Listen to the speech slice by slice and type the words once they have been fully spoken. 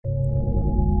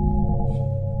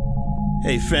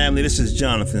Hey family, this is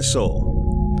Jonathan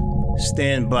Soul.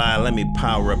 Stand by, let me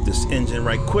power up this engine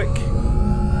right quick.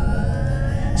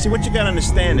 See, what you gotta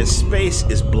understand is space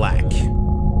is black.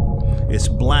 It's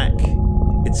black,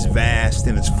 it's vast,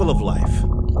 and it's full of life.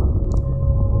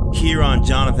 Here on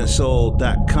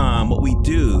JonathanSoul.com, what we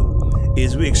do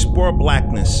is we explore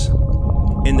blackness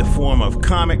in the form of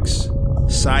comics,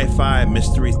 sci-fi,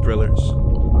 mystery thrillers,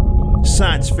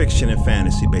 science fiction, and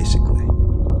fantasy, basically.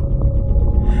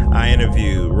 I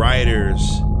interview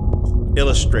writers,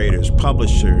 illustrators,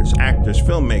 publishers, actors,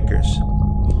 filmmakers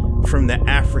from the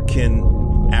African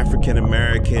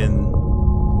American,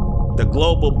 the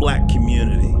global black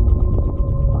community,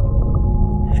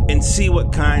 and see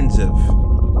what kinds of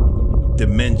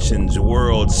dimensions,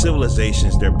 worlds,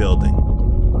 civilizations they're building.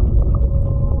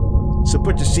 So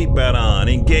put your seatbelt on,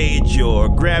 engage your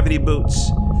gravity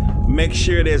boots, make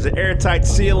sure there's an airtight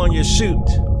seal on your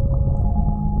chute,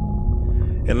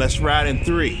 and let's ride in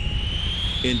 3,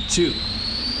 in 2,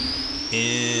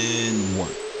 in 1.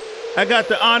 I got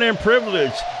the honor and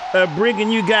privilege of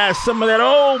bringing you guys some of that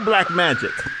old black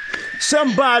magic.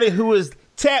 Somebody who is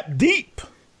tapped deep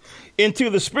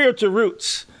into the spiritual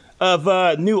roots of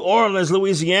New Orleans,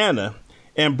 Louisiana,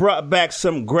 and brought back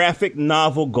some graphic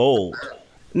novel gold.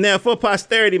 Now, for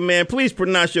posterity, man, please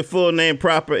pronounce your full name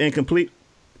proper and complete.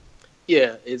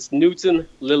 Yeah, it's Newton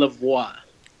Lilavoie.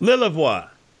 Lilavoie.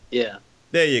 Yeah.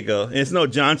 There you go. And it's no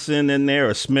Johnson in there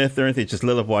or Smith or anything, just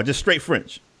Lilavoie, just straight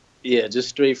French. Yeah, just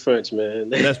straight French, man.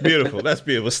 That's beautiful. That's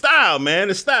beautiful. Style, man.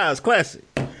 The style is classic.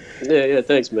 Yeah,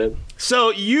 thanks, man.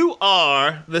 So you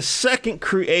are the second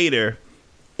creator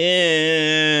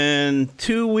in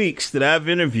 2 weeks that I've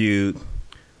interviewed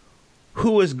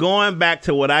who is going back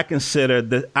to what I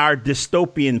consider our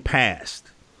dystopian past.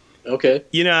 Okay.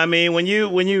 You know what I mean? When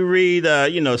you read,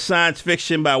 science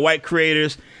fiction by white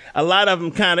creators, a lot of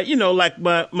them kind of, like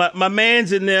my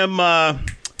man's in them,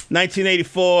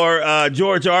 1984,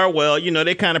 George Orwell,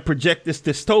 they kind of project this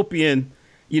dystopian,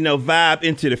 vibe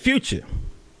into the future.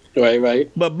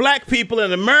 Right. But black people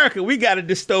in America, we got a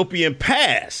dystopian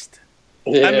past.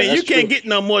 Yeah, I mean, you can't true. get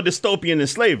no more dystopian than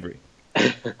slavery.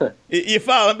 You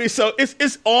follow me? So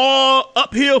it's all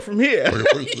uphill from here.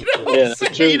 Yeah,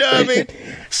 true. You know what I mean?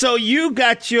 So you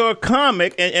got your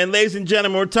comic, and ladies and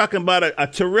gentlemen, we're talking about a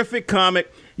terrific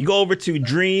comic. You go over to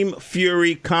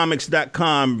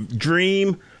DreamFuryComics.com,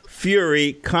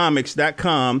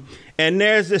 DreamFuryComics.com, and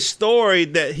there's this story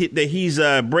that he's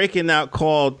breaking out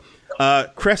called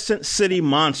Crescent City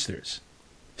Monsters.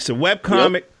 It's a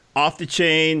webcomic, off the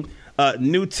chain,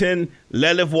 Newton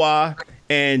Lilavoie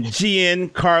and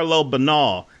Giancarlo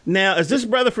Banal. Now, is this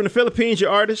brother from the Philippines your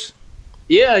artist?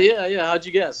 Yeah. How'd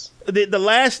you guess? The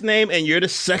last name, and you're the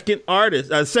second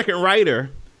artist, second writer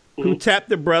who tapped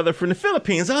the brother from the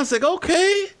Philippines. I was like,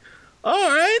 okay, all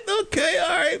right,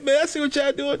 man. I see what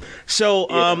y'all doing.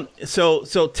 So,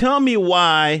 so tell me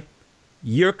why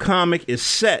your comic is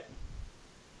set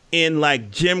in like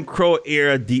Jim Crow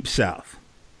era Deep South.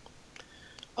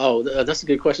 Oh, that's a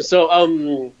good question.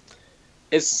 So,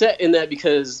 it's set in that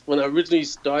because when I originally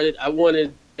started, I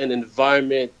wanted an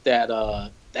environment that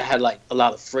had like a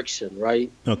lot of friction,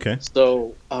 right? Okay.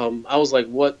 So, I was like,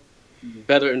 what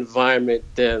better environment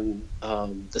than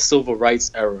the civil rights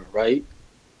era, right?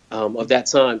 Of that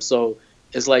time. So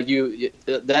it's like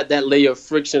that layer of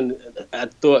friction I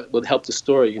thought would help the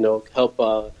story,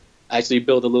 help actually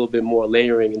build a little bit more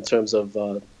layering in terms of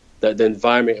the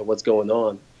environment and what's going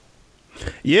on.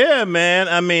 Yeah, man.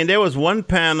 I mean, there was one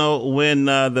panel when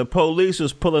the police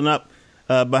was pulling up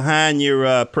behind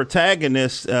your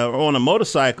protagonist on a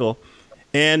motorcycle,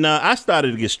 and I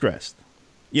started to get stressed.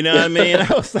 You know what I mean?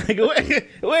 I was like,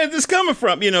 where is this coming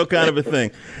from? Kind of a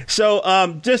thing. So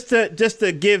just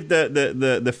to give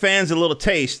the fans a little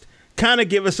taste, kind of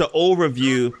give us an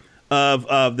overview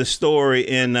of the story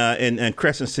in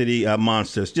Crescent City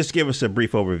Monsters. Just give us a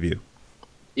brief overview.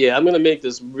 Yeah, I'm going to make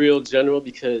this real general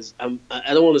because I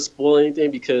don't want to spoil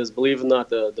anything because, believe it or not,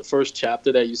 the first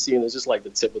chapter that you see is just like the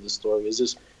tip of the story.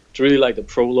 It's really like the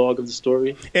prologue of the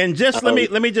story. And just let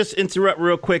me just interrupt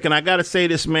real quick, and I got to say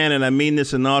this, man, and I mean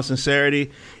this in all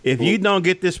sincerity. If you don't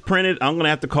get this printed, I'm going to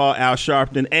have to call Al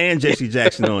Sharpton and J.C.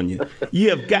 Jackson on you.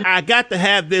 I got to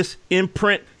have this in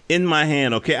print in my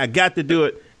hand, okay? I got to do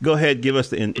it. Go ahead, give us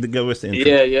the intro.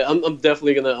 Yeah, I'm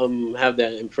definitely going to have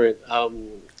that in print.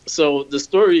 So the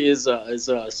story is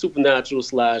a supernatural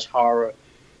 / horror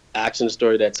action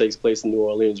story that takes place in New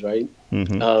Orleans, right?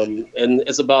 Mm-hmm. And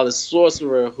it's about a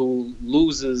sorcerer who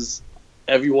loses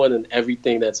everyone and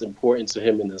everything that's important to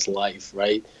him in his life,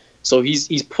 right? So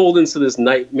he's pulled into this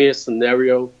nightmare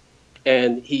scenario,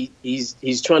 and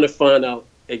he's trying to find out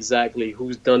exactly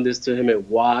who's done this to him and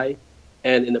why.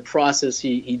 and in the process,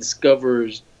 he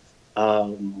discovers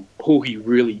who he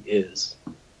really is.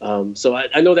 So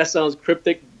I know that sounds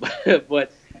cryptic,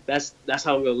 but that's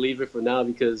how I'm going to leave it for now,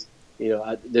 because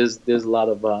there's a lot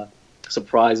of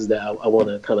surprises that I want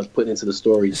to kind of put into the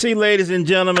story. See, ladies and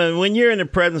gentlemen, when you're in the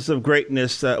presence of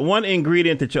greatness, one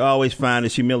ingredient that you always find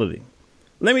is humility.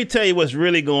 Let me tell you what's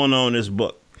really going on in this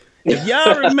book. If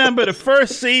y'all remember the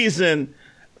first season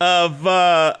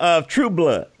of True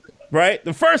Blood, right?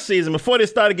 The first season, before they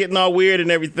started getting all weird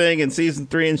and everything in season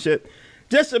 3 and shit,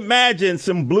 just imagine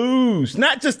some blues,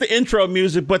 not just the intro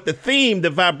music, but the theme, the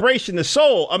vibration, the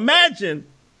soul. Imagine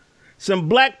some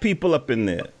black people up in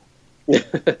there.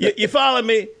 You follow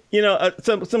me?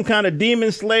 Some kind of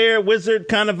demon slayer, wizard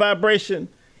kind of vibration.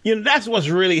 That's what's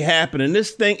really happening.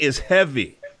 This thing is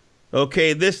heavy.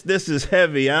 Okay, this is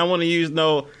heavy. I don't want to use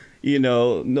no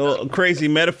crazy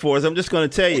metaphors. I'm just going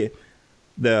to tell you,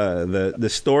 the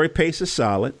story pace is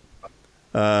solid.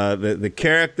 The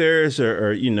characters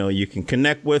are you can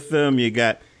connect with them. You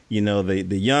got the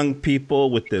young people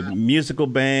with the musical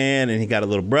band, and he got a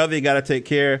little brother you got to take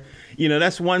care of.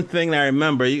 That's one thing that I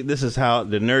remember. This is how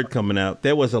the nerd coming out.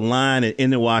 There was a line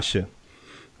in Inuyasha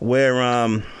where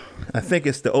I think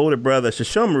it's the older brother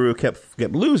Shishomaru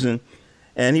kept losing,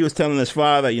 and he was telling his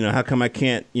father, how come I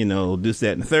can't, do that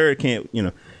and the third can't,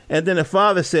 and then the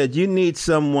father said, you need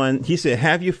someone. He said,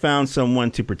 have you found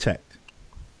someone to protect?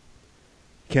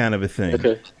 Kind of a thing.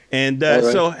 Okay. And right.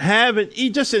 So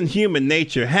just in human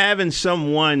nature, having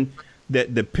someone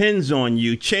that depends on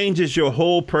you changes your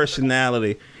whole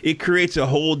personality. It creates a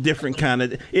whole different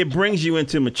it brings you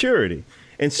into maturity.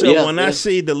 And so when I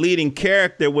see the leading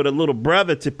character with a little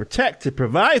brother to protect, to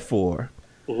provide for,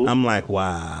 I'm like,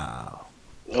 wow.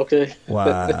 Okay.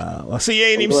 Wow. Well, see, you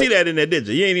ain't even see that in there, did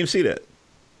you? You ain't even see that.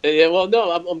 Yeah, well,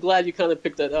 no, I'm glad you kind of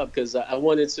picked that up, because I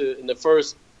wanted to, in the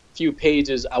first few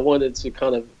pages, I wanted to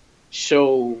kind of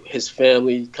show his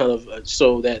family, kind of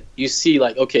so that you see,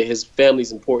 like, okay, his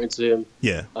family's important to him.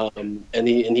 Yeah. And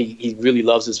he really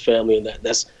loves his family, and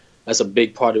that's a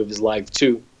big part of his life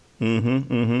too.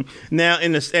 Mm-hmm. Mm-hmm. Now,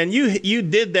 and you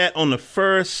did that on the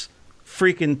first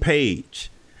freaking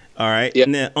page. All right. Yeah.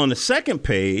 And then on the second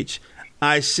page,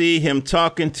 I see him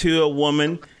talking to a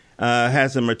woman,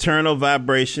 has a maternal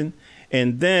vibration.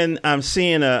 And then I'm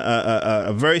seeing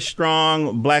a very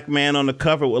strong black man on the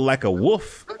cover with like a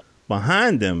wolf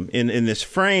behind him in this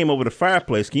frame over the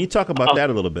fireplace. Can you talk about that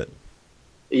a little bit?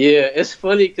 Yeah, it's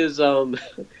funny because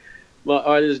my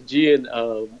artist Gian,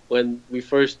 when we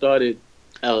first started,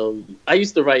 I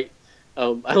used to write.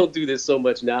 I don't do this so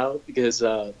much now because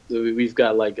we've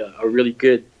got like a really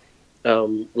good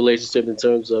relationship in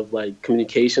terms of like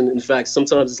communication. In fact,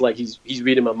 sometimes it's like he's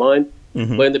reading my mind.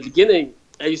 Mm-hmm. But in the beginning,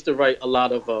 I used to write a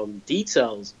lot of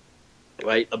details,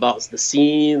 right, about the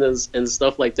scene and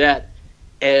stuff like that.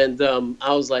 And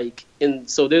I was like,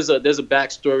 so there's a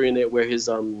backstory in it where his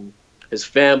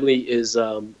family is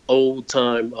old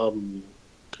time,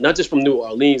 not just from New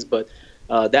Orleans, but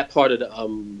that part of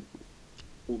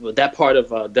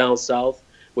down south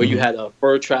where you had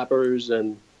fur trappers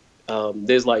and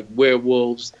there's like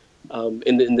werewolves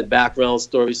in the background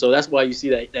story. So that's why you see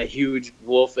that huge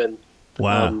wolf and.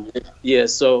 Wow.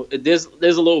 So there's a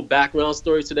little background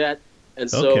story to that, and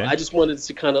so I just wanted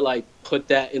to kind of like put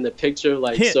that in the picture,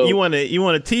 like hint, so. You want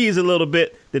to tease a little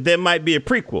bit that there might be a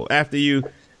prequel after you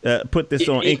put this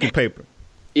on ink and paper.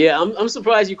 Yeah, I'm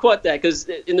surprised you caught that, because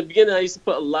in the beginning I used to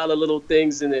put a lot of little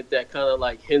things in it that kind of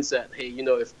like hints at, hey,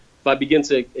 if I begin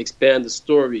to expand the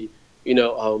story,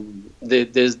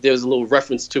 there's a little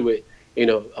reference to it.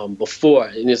 Before,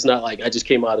 and it's not like I just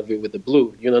came out of it with the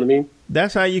blue. You know what I mean?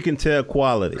 That's how you can tell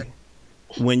quality.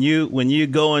 When you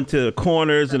go into the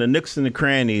corners and the nooks and the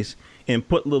crannies and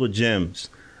put little gems.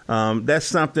 That's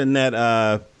something that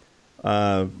I'm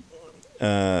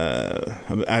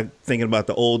thinking about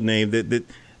the old name that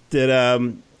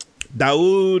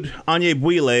Daoud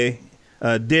Anyebwile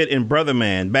did in Brother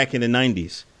Man back in the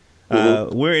 90s.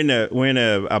 We're in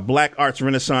a black arts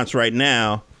renaissance right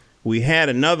now. We had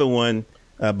another one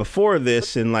before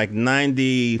this in like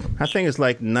 90, I think it's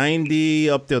like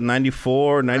 90 up till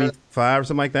 94, 95 or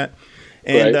something like that.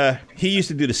 And he used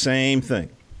to do the same thing.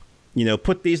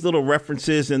 Put these little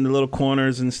references in the little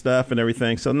corners and stuff and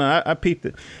everything. So, no, I peeped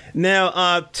it.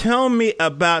 Now, tell me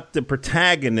about the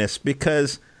protagonist,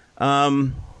 because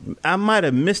I might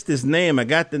have missed his name. I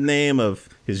got the name of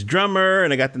his drummer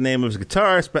and I got the name of his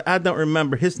guitarist, but I don't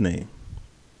remember his name.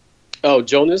 Oh,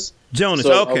 Jonas? Jonas.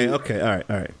 So, okay. All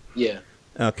right. Yeah.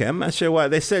 Okay, I'm not sure why.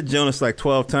 They said Jonas like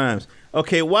 12 times.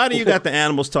 Okay, why do you got the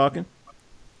animals talking?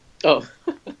 Oh.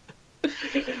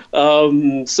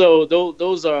 So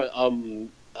those are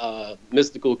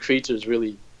mystical creatures,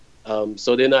 really.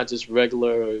 So they're not just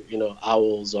regular,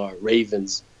 owls or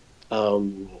ravens.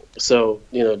 So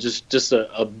just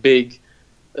a big,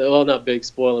 well, not big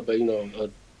spoiler, but a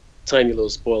tiny little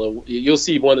spoiler. You'll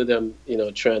see one of them,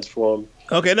 transform.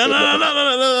 Okay, no.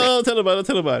 Tell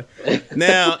about it.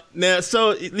 Now,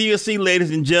 so you'll see,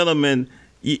 ladies and gentlemen,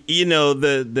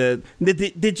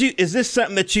 did you? Is this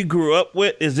something that you grew up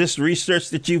with? Is this research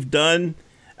that you've done?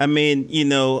 I mean,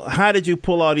 how did you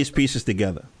pull all these pieces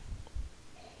together?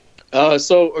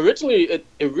 So originally,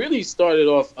 it really started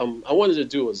off. I wanted to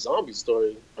do a zombie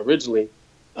story originally.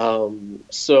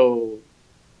 So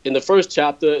in the first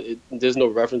chapter, there's no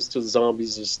reference to the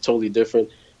zombies. It's totally different.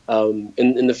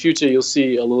 In the future, you'll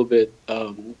see a little bit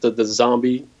the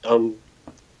zombie coming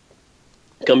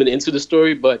into the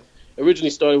story, but originally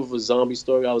started with a zombie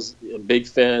story. I was a big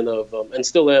fan of, and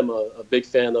still am a big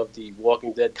fan of the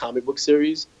Walking Dead comic book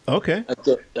series. Okay.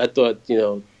 I thought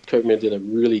Kirkman did a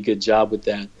really good job with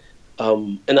that,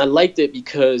 and I liked it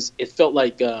because it felt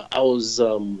like I was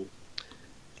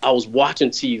watching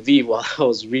TV while I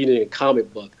was reading a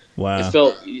comic book. Wow. It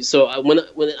felt so. When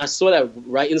I saw that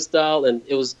writing style, and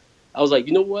I was like,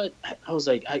 you know what? I was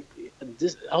like,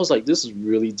 this is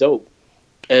really dope.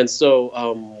 And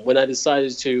so when I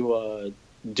decided to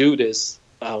do this,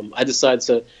 I decided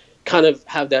to kind of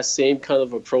have that same kind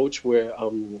of approach where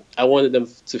I wanted them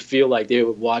to feel like they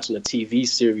were watching a TV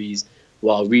series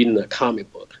while reading a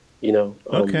comic book.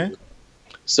 Okay.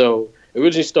 So it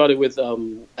originally started with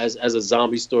as a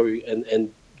zombie story,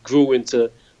 and grew into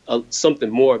something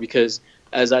more, because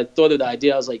as I thought of the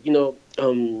idea, I was like,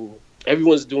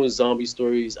 everyone's doing zombie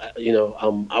stories. I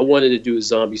wanted to do a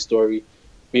zombie story,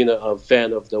 being a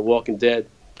fan of The Walking Dead,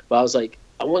 but I was like,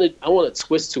 I want a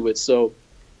twist to it. So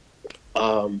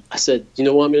I said, you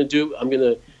know what I'm going to do? I'm going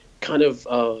to kind of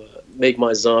make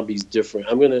my zombies different.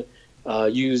 I'm going to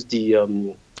use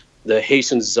the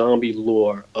Haitian zombie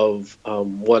lore of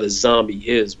what a zombie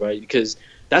is, right? Because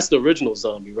that's the original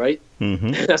zombie, right?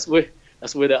 Mm-hmm. That's where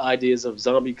the ideas of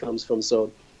zombie comes from.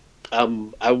 So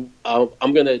I'm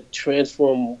going to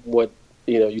transform what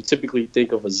you typically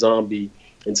think of a zombie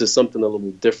into something a little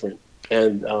different.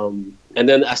 And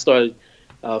then I started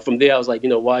from there. I was like,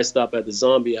 why stop at the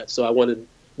zombie? So I wanted,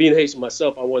 being Haitian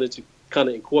myself, I wanted to kind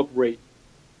of incorporate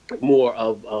more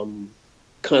of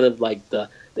kind of like the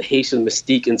Haitian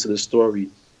mystique into the story.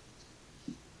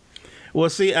 Well,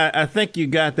 see, I think you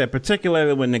got that,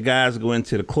 particularly when the guys go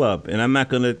into the club. And I'm not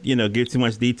going to, give too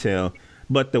much detail.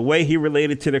 But the way he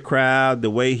related to the crowd, the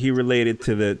way he related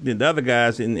to the other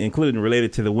guys, including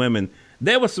related to the women,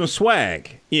 there was some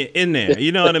swag in there.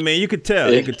 You know what I mean? You could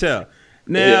tell. You could tell.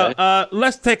 Now,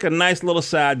 let's take a nice little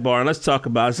sidebar and let's talk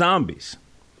about zombies.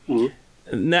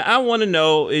 Mm-hmm. Now, I want to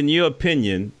know, in your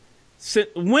opinion,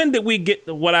 when did we get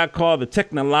what I call the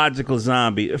technological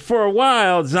zombie? For a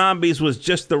while, zombies was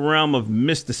just the realm of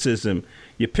mysticism.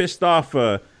 You pissed off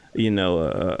I don't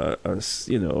want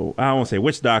to say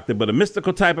witch doctor, but a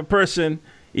mystical type of person.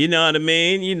 You know what I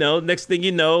mean? Next thing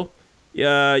you know,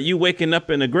 you waking up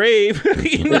in a grave.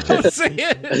 You know what I'm saying?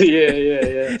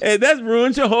 Yeah. And that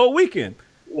ruins your whole weekend.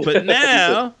 But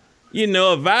now,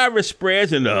 a virus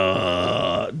spreads, and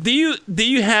do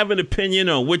you have an opinion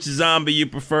on which zombie you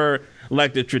prefer?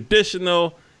 Like the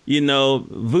traditional,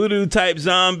 voodoo type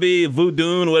zombie,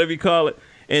 voodoo, whatever you call it,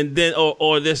 and then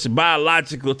or this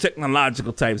biological,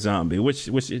 technological type zombie. Which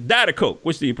Diet or Coke?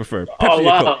 Which do you prefer?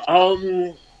 Pepsi or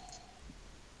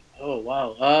Coke?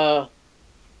 Wow.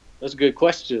 That's a good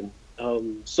question.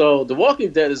 So The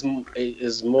Walking Dead is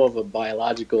more of a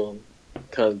biological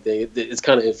kind of thing. It's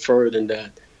kind of inferred in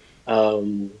that.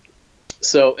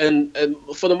 So and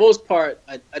for the most part,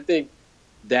 I think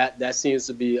that seems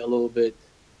to be a little bit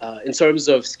in terms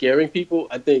of scaring people.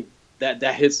 I think that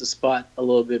hits the spot a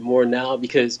little bit more now,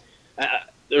 because I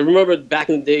remember back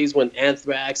in the days when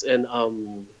anthrax and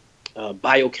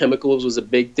biochemicals was a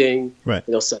big thing. Right.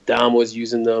 Saddam was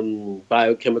using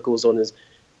biochemicals on his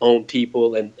own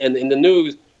people, and in the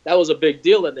news that was a big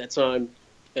deal at that time.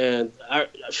 And I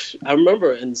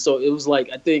remember, and so it was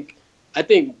like I think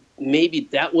maybe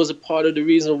that was a part of the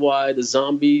reason why the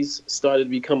zombies started to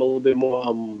become a little bit more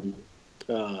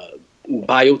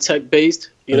biotech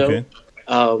based. Okay.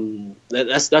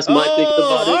 That's my thinking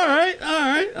about it.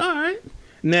 All right.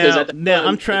 Now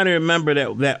I'm trying to remember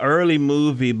that early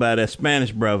movie by that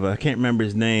Spanish brother. I can't remember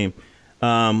his name.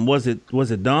 Was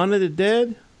it Dawn of the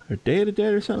Dead or Day of the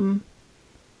Dead or something?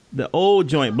 The old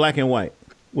joint, black and white,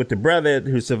 with the brother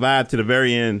who survived to the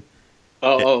very end.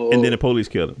 And then the police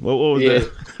killed him. What was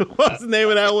that? What's the name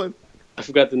of that one? I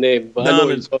forgot the name, but I know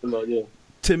what you're talking about. Yeah.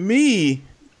 To me,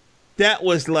 that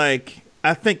was like,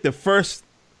 I think the first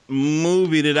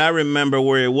movie that I remember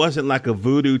where it wasn't like a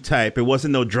voodoo type. It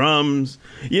wasn't no drums.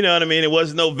 You know what I mean? It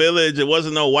wasn't no village. It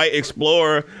wasn't no white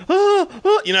explorer. You know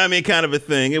what I mean? Kind of a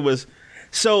thing. It was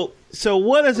so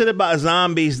what is it about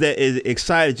zombies that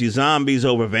excited you? Zombies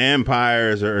over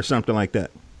vampires or something like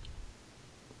that?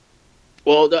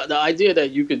 Well, the idea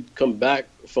that you could come back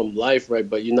from life, right,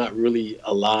 but you're not really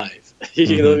alive.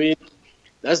 You know what I mean?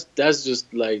 That's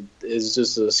just like, it's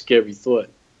just a scary thought.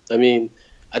 I mean,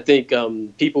 I think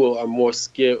people are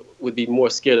would be more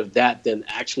scared of that than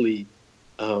actually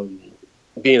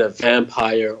being a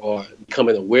vampire or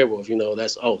becoming a werewolf. You know,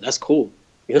 that's cool.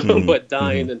 You know, but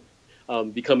dying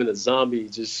and becoming a zombie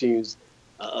just seems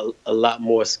a lot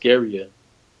more scarier.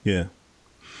 Yeah.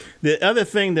 The other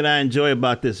thing that I enjoy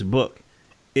about this book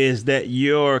is that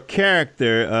your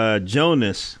character,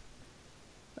 Jonas,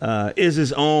 is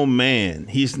his own man.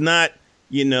 He's not,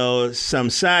 some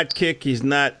sidekick. He's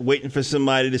not waiting for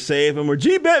somebody to save him or,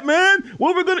 gee, Batman,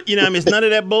 what we're going to, I mean, it's none of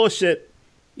that bullshit.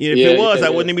 If it was, I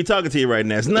wouldn't even be talking to you right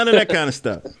now. It's none of that kind of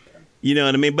stuff. You know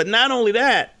what I mean? But not only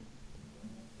that,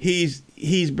 he's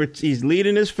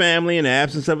leading his family in the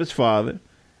absence of his father,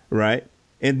 right?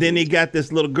 And then he got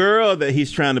this little girl that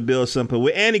he's trying to build something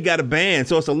with, and he got a band.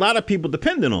 So it's a lot of people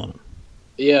depending on him.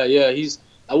 Yeah.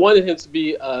 I wanted him to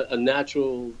be a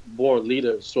natural born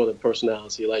leader sort of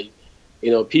personality. Like,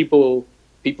 people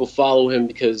follow him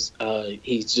because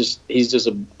he's just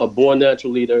a born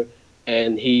natural leader,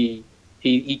 and he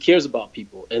cares about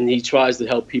people, and he tries to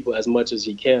help people as much as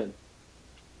he can.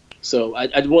 So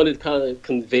I wanted to kind of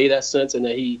convey that sense, and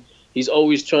that he's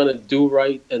always trying to do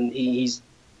right, and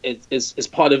it's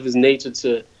part of his nature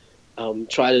to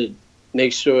try to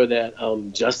make sure that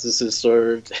justice is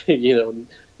served, no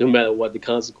matter what the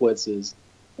consequences.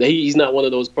 He's not one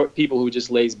of those people who just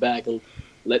lays back and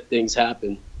let things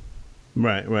happen.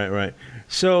 Right.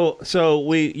 So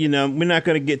we, we're not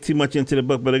going to get too much into the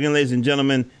book, but again, ladies and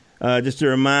gentlemen, just to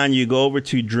remind you, go over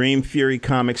to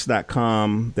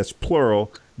dreamfurycomics.com. That's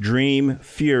plural,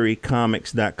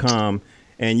 dreamfurycomics.com.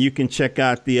 And you can check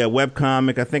out the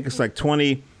webcomic. I think it's like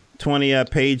 20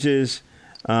 pages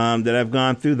that I've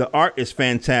gone through. The art is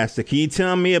fantastic. Can you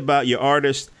tell me about your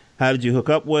artist? How did you hook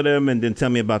up with him? And then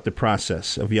tell me about the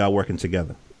process of y'all working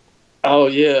together. Oh,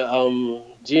 yeah.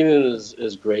 Gene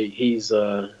is great. He's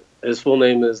his full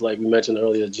name is, like we mentioned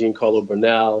earlier, Giancarlo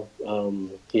Bernal.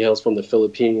 He hails from the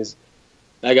Philippines.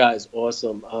 That guy is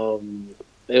awesome.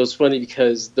 It was funny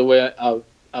because the way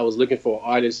I was looking for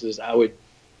artists is I would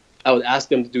ask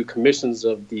them to do commissions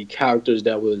of the characters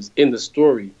that was in the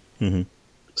story. Mm-hmm.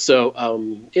 So,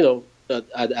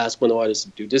 I'd ask one artist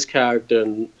to do this character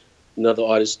and another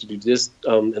artist to do this,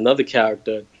 another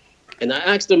character. And I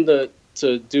asked them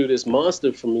to do this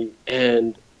monster for me.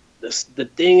 And the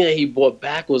thing that he brought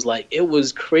back was like, it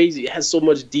was crazy. It had so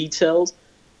much details.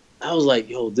 I was like,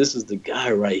 yo, this is the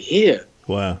guy right here.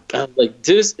 Wow. I was like,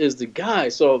 this is the guy.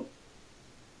 So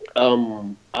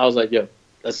I was like, yo,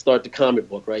 let's start the comic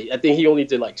book, right? I think he only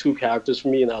did like 2 characters for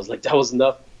me, and I was like, that was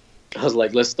enough. I was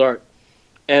like, let's start.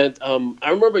 And I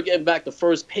remember getting back the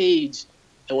first page,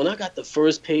 and when I got the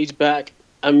first page back,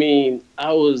 I mean,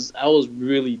 I was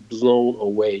really blown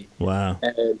away. Wow.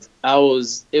 And it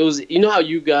was, how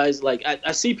you guys, like,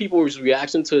 I see people's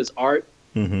reaction to his art,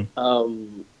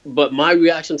 but my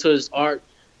reaction to his art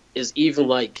is even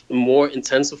like more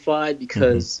intensified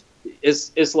because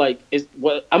it's like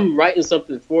I'm writing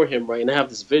something for him, right? And I have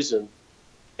this vision,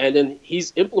 and then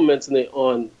he's implementing it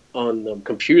on the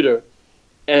computer,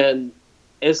 and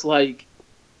it's like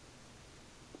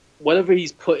whatever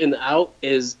he's putting out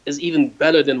is even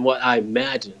better than what I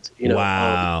imagined.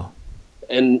 Wow.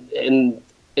 And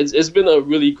it's been a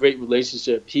really great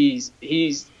relationship. He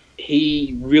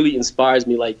really inspires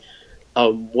me. Like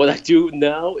what I do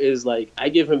now is like I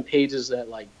give him pages at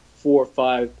like 4 or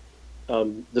 5.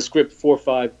 The script 4 or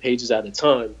 5 pages at a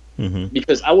time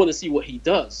because I want to see what he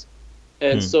does.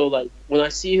 And so like when I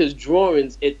see his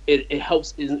drawings, it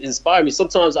helps inspire me.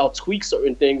 Sometimes I'll tweak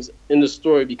certain things in the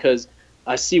story because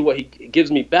I see what he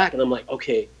gives me back, and I'm like,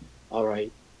 okay, all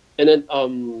right. And then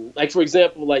like for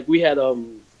example, like we had I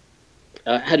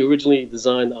had originally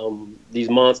designed these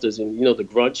monsters, and the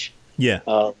Grunch,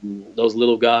 those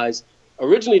little guys.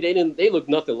 Originally they looked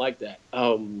nothing like that.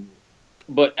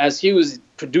 But as he was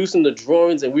producing the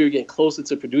drawings and we were getting closer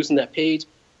to producing that page,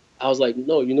 I was like,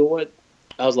 no, you know what?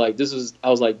 I was like,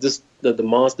 the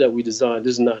monster that we designed,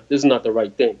 this is not the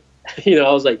right thing.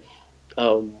 I was like,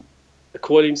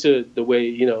 according to the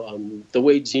way, the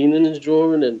way Gene is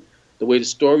drawing and the way the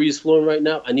story is flowing right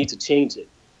now, I need to change it.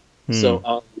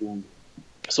 So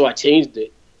I changed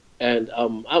it. and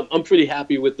I'm pretty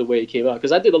happy with the way it came out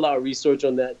because I did a lot of research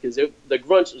on that because the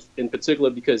grunge in particular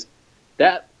because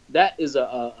that is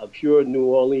a pure New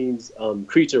Orleans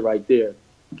creature right there.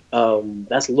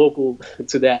 That's local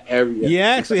to that area. Yeah,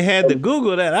 I actually had to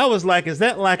Google that. I was like, is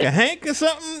that like a Hank or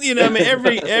something? You know, I mean,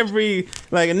 every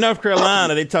like in North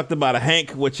Carolina, they talked about a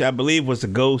Hank, which I believe was a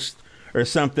ghost or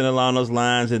something along those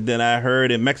lines. And then I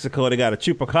heard in Mexico they got a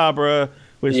chupacabra,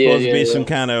 which is supposed to be some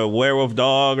kind of werewolf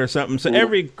dog or something. So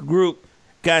every group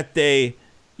got their,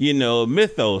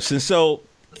 mythos. And so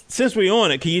since we're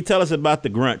on it, can you tell us about the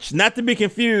grunge? Not to be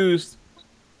confused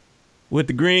with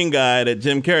the green guy that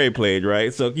Jim Carrey played,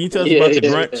 right? So can you tell us about the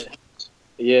grunge?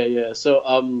 Yeah.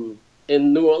 So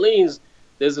in New Orleans,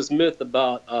 there's this myth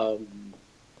about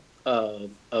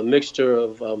a mixture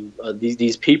of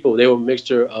these people. They were a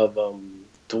mixture of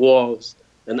dwarves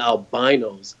and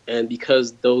albinos. And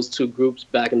because those two groups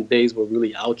back in the days were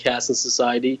really outcasts in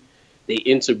society, they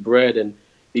interbred. And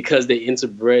because they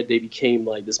interbred, they became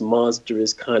like this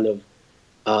monstrous kind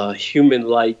of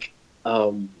human-like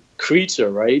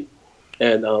creature, right?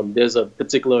 And there's a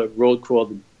particular road called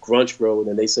the Grunge Road,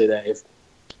 and they say that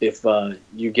if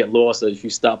you get lost or if you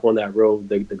stop on that road,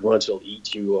 the grunge will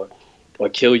eat you or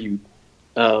kill you.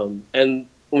 And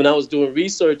when I was doing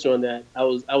research on that, I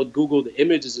would Google the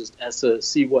images as to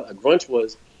see what a grunge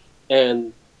was,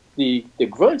 and the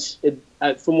grunge,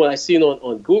 from what I seen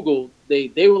on Google,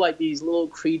 they were like these little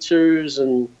creatures,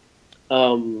 and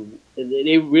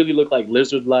they really look like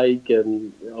lizard-like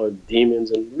or demons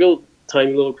and real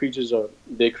tiny little creatures or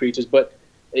big creatures, but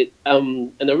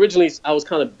and originally I was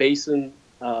kind of basing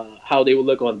how they would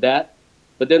look on that,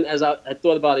 but then as I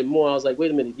thought about it more, I was like,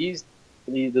 wait a minute,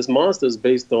 this monster is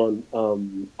based on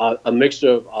a mixture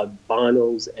of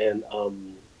albinos and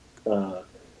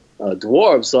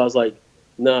dwarves. So I was like,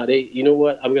 nah, you know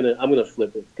what? I'm gonna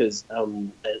flip it because I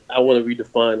want to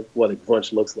redefine what a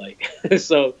grunge looks like.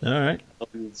 So all right,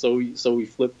 so we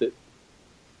flipped it.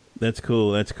 That's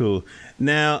cool.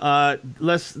 Now,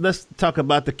 let's talk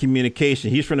about the communication.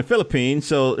 He's from the Philippines,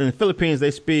 so in the Philippines they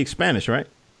speak Spanish, right?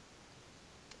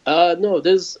 No,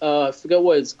 there's I forgot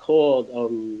what it's called.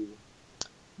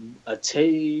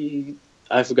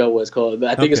 I forgot what it's called,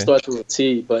 but I think it starts with a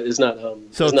T, but it's not.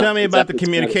 So it's tell not me about the exactly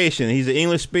communication. He's an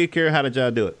English speaker. How did y'all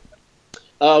do it?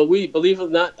 We, believe it or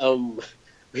not,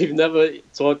 we've never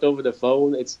talked over the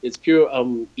phone. It's pure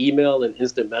email and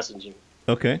instant messaging.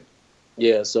 Okay.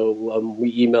 Yeah, so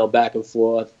we email back and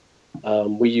forth.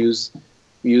 We use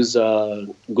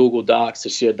Google Docs to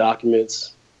share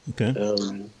documents. Okay.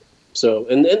 So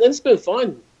and it's been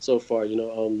fun so far.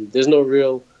 There's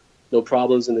no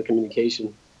problems in the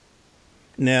communication.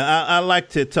 Now I like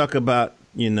to talk about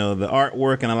the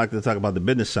artwork, and I like to talk about the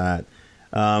business side.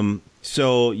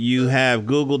 So you have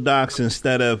Google Docs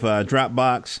instead of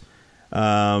Dropbox.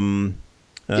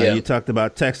 You talked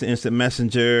about text and instant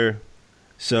messenger.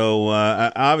 So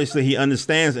obviously he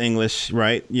understands English,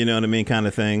 right? You know what I mean, kind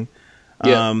of thing.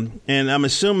 Yeah. And I'm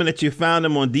assuming that you found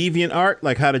him on DeviantArt.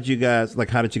 Like, how did you guys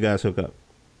hook up?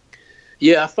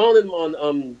 Yeah, I found him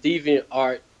on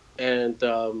DeviantArt, and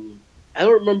I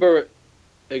don't remember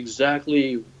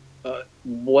exactly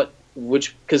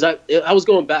because I was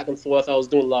going back and forth. I was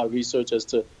doing a lot of research as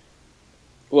to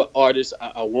what artists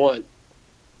I want,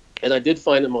 and I did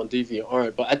find him on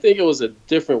DeviantArt, but I think it was a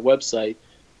different website.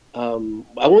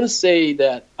 I want to say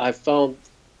that I found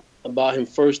about him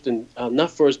first, and not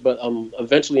first, but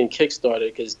eventually in Kickstarter,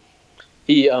 because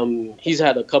he's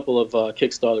had a couple of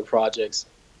Kickstarter projects.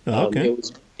 Okay.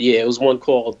 It was one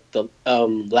called The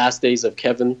Last Days of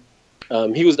Kevin.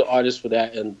 He was the artist for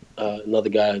that, and another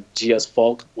guy, G.S.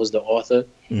 Falk, was the author.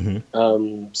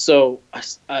 Mm-hmm. So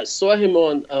I saw him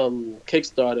on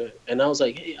Kickstarter, and I was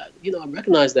like, hey, I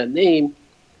recognize that name,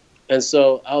 and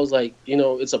so I was like,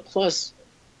 it's a plus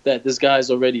that this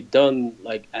guy's already done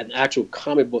like an actual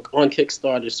comic book on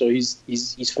Kickstarter, so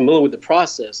he's familiar with the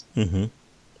process. Mm-hmm.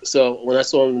 So when I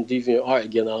saw him in DeviantArt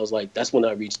again, I was like, that's when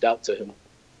I reached out to him.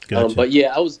 Gotcha. But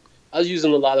yeah, I was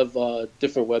using a lot of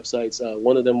different websites.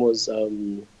 One of them was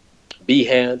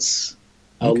Behance.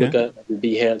 I'll look at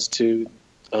Behance too.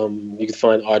 You can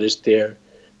find artists there.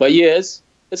 But yeah, it's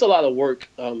a lot of work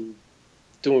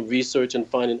doing research and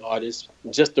finding artists,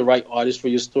 just the right artist for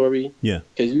your story. Yeah.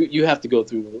 Because you have to go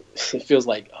through, it feels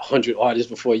like 100 artists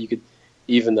before you could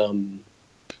even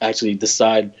actually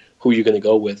decide who you're going to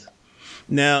go with.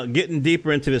 Now, getting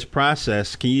deeper into this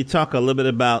process, can you talk a little bit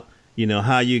about,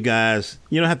 how you guys,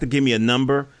 you don't have to give me a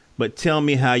number, but tell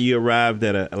me how you arrived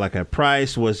at a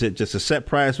price. Was it just a set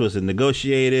price? Was it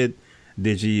negotiated?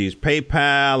 Did you use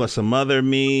PayPal or some other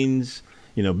means?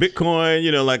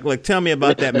 Bitcoin, like tell me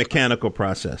about that mechanical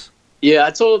process. Yeah,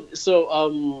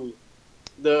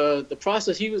 the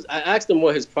process, I asked him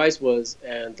what his price was,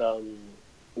 and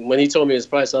when he told me his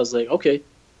price, I was like, okay.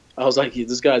 I was like,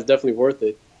 this guy's definitely worth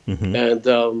it. Mm-hmm.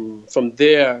 And from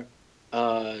there,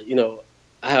 you know,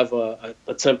 I have a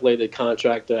templated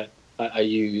contract that I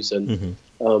use, and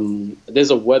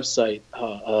there's a website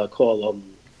called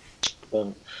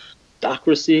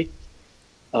Docracy.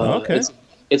 Okay.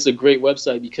 It's a great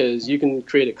website because you can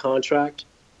create a contract,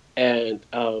 and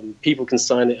people can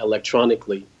sign it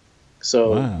electronically.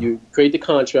 So Wow. you create the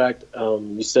contract,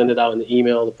 you send it out in the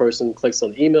email. The person clicks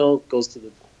on the email, goes to the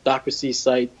Docracy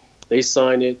site, they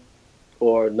sign it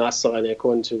or not sign it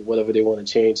according to whatever they want to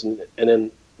change, and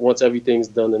then once everything's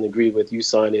done and agreed with, you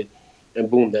sign it, and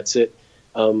boom, that's it.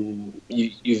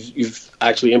 You've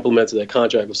actually implemented that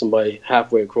contract with somebody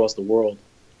halfway across the world.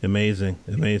 Amazing.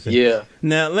 Yeah.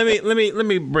 Now let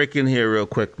me break in here real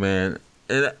quick, man.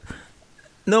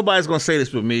 Nobody's gonna say this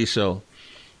but me, so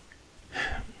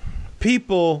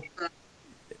people,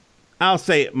 I'll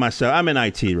say it myself. I'm in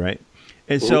IT, right?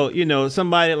 And so, you know,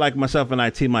 somebody like myself in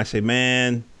IT might say,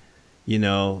 man, you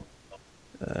know,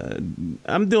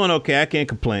 I'm doing okay. I can't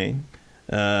complain.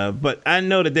 But I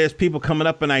know that there's people coming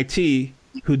up in IT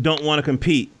who don't want to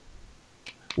compete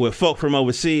with folk from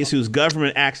overseas whose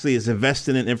government actually is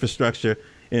investing in infrastructure,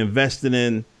 investing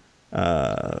in,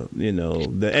 you know,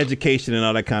 the education and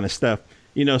all that kind of stuff.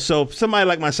 You know, so somebody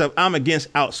like myself, I'm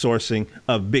against outsourcing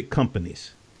of big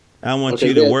companies. I want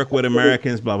you to work with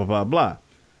Americans, blah, blah, blah, blah.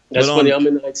 That's funny. I'm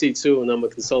in IT too, and I'm a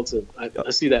consultant. I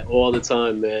see that all the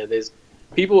time, man. There's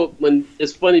people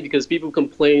it's funny because people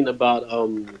complain about,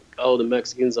 the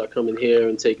Mexicans are coming here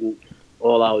and taking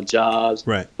all our jobs.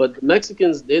 Right. But the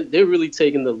Mexicans, they're really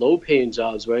taking the low-paying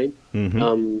jobs, right?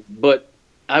 Mm-hmm. But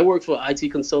I work for an IT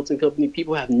consulting company.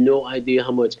 People have no idea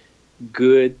how much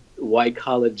good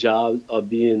white-collar jobs are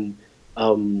being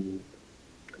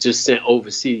just sent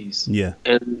overseas. Yeah.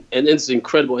 And it's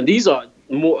incredible. And these are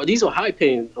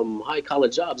high-paying, high-collar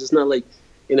jobs. It's not like,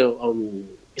 you know,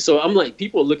 so I'm like,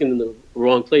 people are looking in the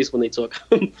wrong place when they talk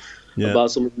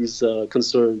about some of these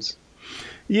concerns.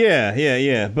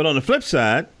 Yeah. But on the flip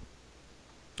side,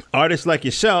 artists like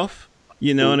yourself,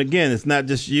 you know, and again, it's not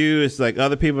just you. It's like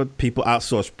other people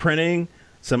outsource printing.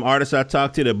 Some artists I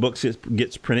talk to, their books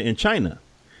gets printed in China.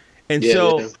 And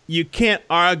you can't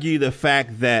argue the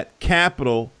fact that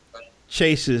capital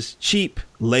chases cheap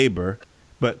labor,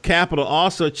 but capital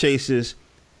also chases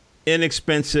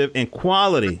inexpensive and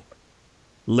quality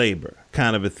labor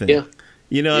kind of a thing. Yeah.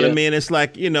 You know what I mean? It's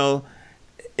like, you know,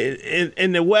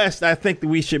 in the West, I think that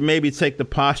we should maybe take the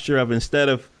posture of, instead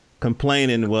of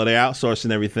complaining, well, they're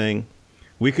outsourcing everything,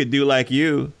 we could do like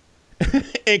you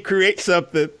and create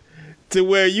something to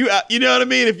where you know what I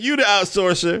mean? If you the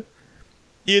outsourcer,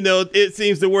 you know, it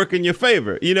seems to work in your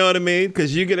favor. You know what I mean?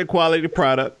 Because you get a quality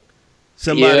product.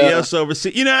 Somebody else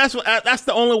overseas. You know, that's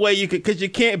the only way you could, because you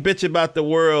can't bitch about the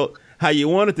world how you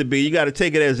want it to be. You got to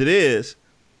take it as it is.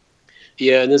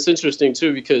 Yeah, and it's interesting,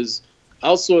 too, because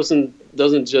outsourcing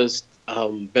doesn't just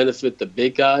benefit the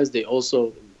big guys. They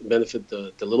also benefit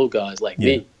the little guys like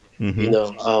me, you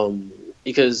know,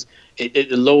 because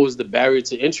it lowers the barrier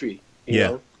to entry, you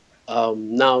know.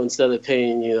 Now, instead of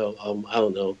paying, you know, I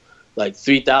don't know, like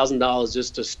 $3,000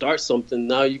 just to start something,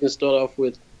 now you can start off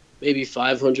with maybe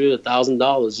 $500,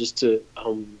 $1,000 just to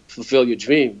fulfill your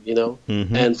dream, you know.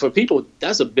 And for people,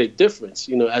 that's a big difference,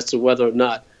 you know, as to whether or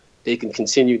not they can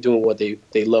continue doing what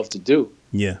they love to do.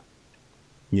 Yeah.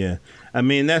 I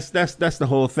mean, that's the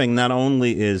whole thing. Not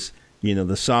only is, you know,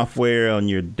 the software on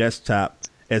your desktop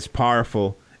as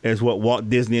powerful as what Walt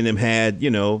Disney and them had, you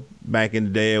know, back in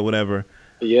the day or whatever.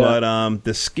 Yeah. But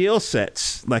the skill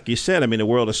sets, like you said, I mean, the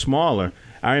world is smaller.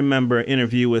 I remember an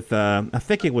interview with, I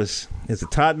think it was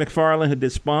Todd McFarlane who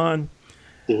did Spawn.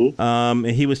 And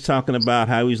he was talking about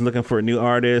how he was looking for a new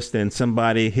artist, and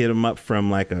somebody hit him up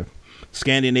from like a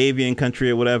Scandinavian country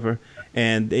or whatever.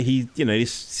 And he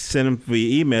sent him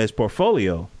via email his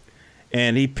portfolio,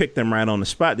 and he picked them right on the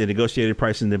spot. They negotiated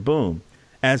price and then boom.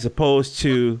 As opposed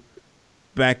to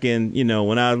back in, you know,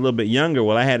 when I was a little bit younger,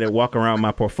 well, I had to walk around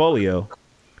my portfolio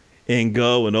and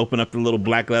go and open up the little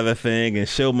black leather thing and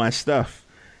show my stuff.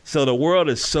 So the world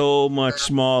is so much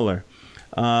smaller.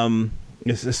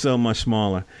 It's so much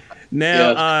smaller.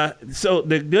 Now, so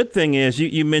the good thing is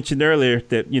you mentioned earlier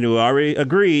that, you know, already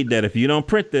agreed that if you don't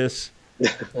print this,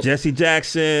 Jesse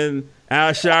Jackson,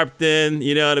 Al Sharpton,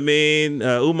 you know what I mean,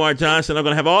 Umar Johnson are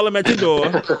going to have all of them at your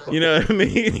door. You know what I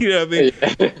mean? You know what I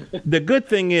mean? The good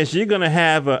thing is you're going to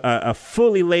have a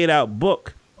fully laid out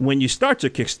book when you start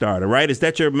your Kickstarter, right? Is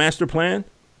that your master plan?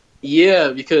 Yeah,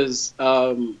 because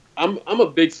I'm a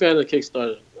big fan of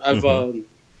Kickstarter.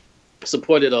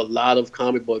 supported a lot of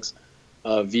comic books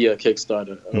via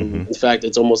Kickstarter. In fact,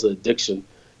 it's almost an addiction.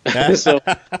 So,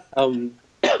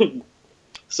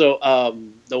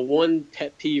 the one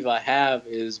pet peeve I have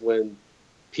is when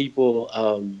people,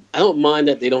 I don't mind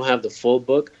that they don't have the full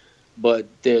book, but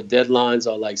their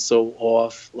deadlines are like so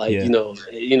off. Like, you know,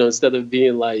 instead of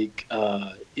being like,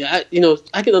 I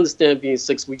can understand being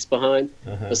 6 weeks behind,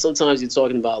 but sometimes you're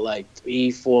talking about like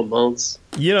 3-4 months.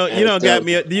 You got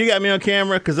me on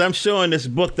camera? Because I'm showing this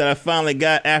book that I finally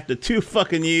got after 2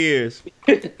 fucking years.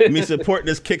 Me supporting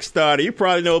this Kickstarter. You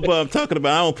probably know what I'm talking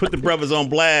about. I don't put the brothers on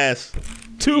blast.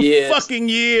 2 fucking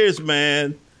years,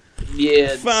 man.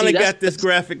 Yeah. Finally got this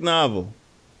graphic novel.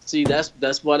 See,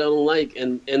 that's what I don't like,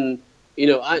 and you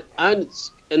know, I and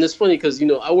it's funny because, you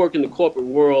know, I work in the corporate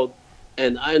world,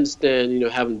 and I understand, you know,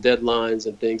 having deadlines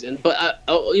and things, but I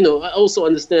also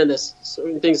understand that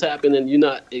certain things happen, and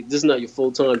this is not your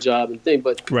full-time job and thing,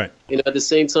 but right. You know, at the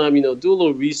same time, you know, do a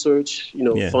little research, you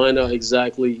know, find out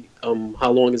exactly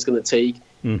how long it's going to take.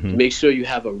 Make sure you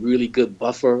have a really good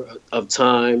buffer of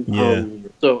time.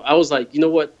 So I was like, you know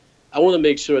what, I want to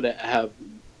make sure that I have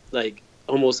like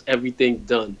almost everything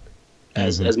done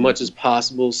as much as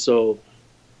possible, so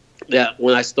that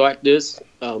when I start this,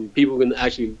 people can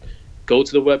actually go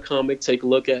to the webcomic, take a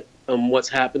look at what's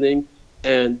happening,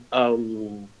 and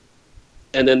then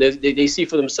they see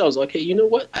for themselves, okay, you know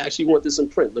what, I actually want this in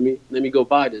print. Let me go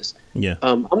buy this.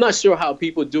 I'm not sure how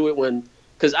people do it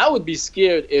because I would be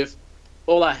scared if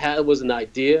all I had was an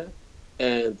idea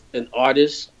and an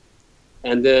artist,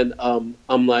 and then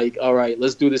I'm like, all right,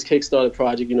 let's do this Kickstarter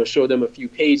project, you know, show them a few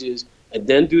pages, and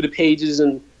then do the pages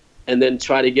and then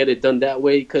try to get it done that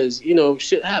way, because, you know,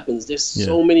 shit happens. There's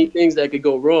so many things that could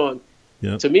go wrong.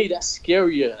 To me, that's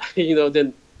scarier, you know,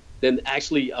 than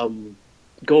actually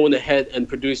going ahead and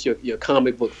produce your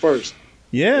comic book first.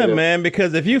 Yeah, you know? Man,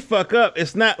 because if you fuck up,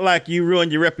 it's not like you ruin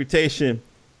your reputation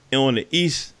on the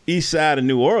east side of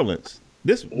New Orleans.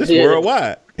 This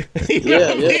worldwide.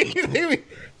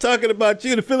 Talking about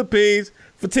you in the Philippines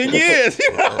for 10 years.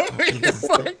 You know what I mean? It's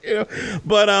like, you know.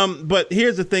 But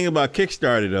here's the thing about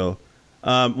Kickstarter, though.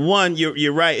 One,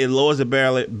 you're right. It lowers the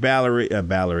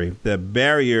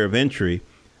barrier of entry.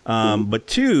 But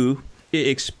two, it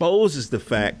exposes the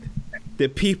fact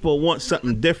that people want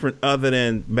something different other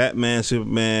than Batman,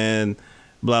 Superman,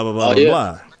 blah, blah, blah,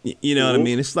 blah. You know what I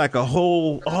mean? It's like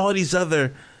all these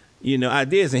other, you know,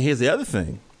 ideas. And here's the other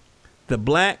thing. The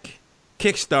black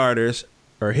Kickstarters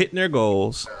are hitting their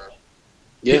goals,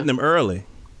 hitting them early,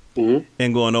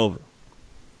 and going over.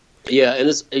 Yeah,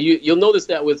 and you'll notice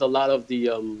that with a lot of the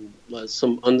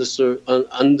some underserved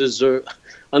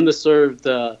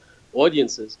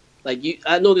audiences. Like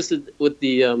I noticed it with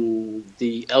the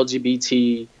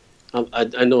LGBT.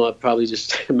 I know I probably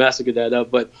just massacred that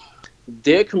up, but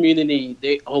their community,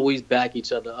 they always back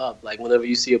each other up. Like whenever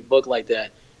you see a book like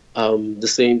that, the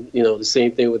same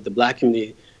thing with the black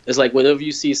community. It's like whenever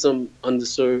you see some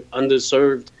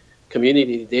underserved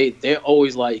community, they're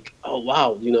always like, oh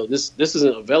wow, you know, this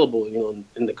isn't available, you know,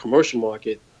 in the commercial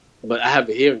market, but I have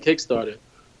it here in Kickstarter.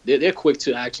 They're quick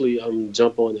to actually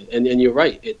jump on it, and you're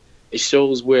right. It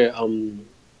shows where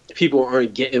people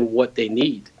aren't getting what they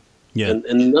need. Yeah.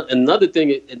 And another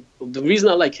thing, the reason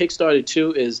I like Kickstarter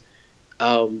too is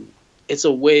it's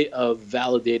a way of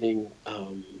validating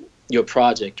your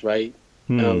project, right?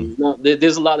 Now,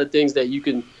 there's a lot of things that you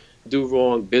can do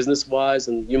wrong business-wise,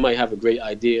 and you might have a great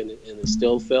idea and it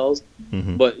still fails.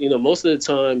 But you know, most of the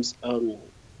times,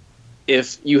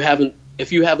 if you have an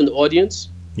audience,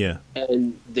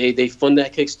 and they fund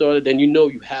that Kickstarter, then you know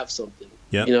you have something.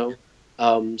 You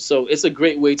know, so it's a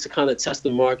great way to kind of test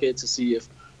the market to see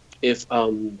if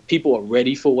people are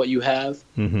ready for what you have.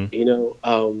 You know,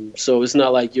 so it's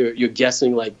not like you're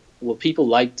guessing like, well, people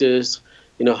like this.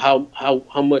 You know, how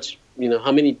much, you know,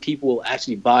 how many people will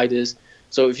actually buy this.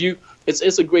 So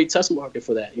it's a great test market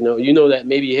for that. You know that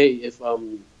maybe, hey, if I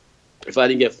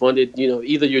didn't get funded, you know,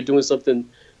 either you're doing something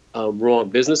wrong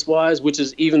business wise, which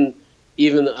is even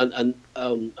I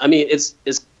mean,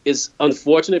 it's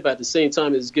unfortunate, but at the same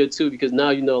time, it's good too, because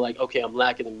now you know, like, okay, I'm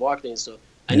lacking in marketing, so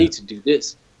I need to do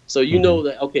this. So you know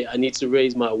that, okay, I need to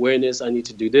raise my awareness, I need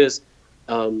to do this,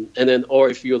 and then, or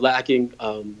if you're lacking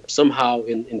somehow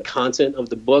in content of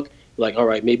the book, like, all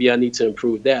right, maybe I need to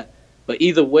improve that. But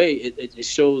either way, it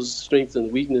shows strengths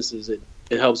and weaknesses. It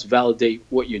helps validate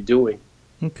what you're doing.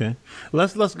 Okay,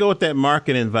 let's go with that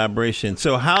marketing vibration.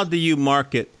 So how do you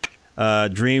market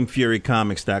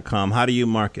DreamFuryComics.com? How do you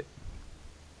market?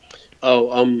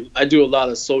 I do a lot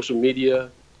of social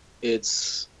media.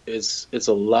 It's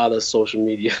a lot of social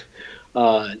media.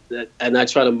 and I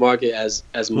try to market as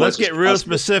much. Let's get as real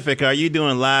possible. specific. Are you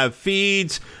doing live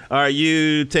feeds? Are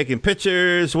you taking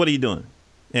pictures? What are you doing?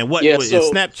 And what Yeah, is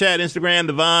so- Snapchat, Instagram,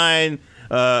 Divine?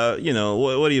 What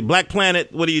are you? Black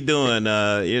Planet? What are you doing?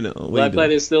 Black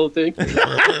Planet is still a thing.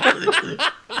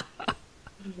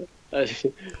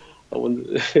 I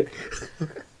wonder,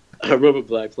 I remember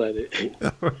Black Planet.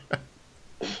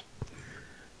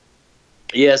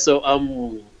 Yeah, so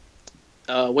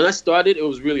when I started, it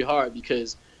was really hard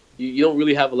because you don't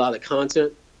really have a lot of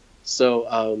content.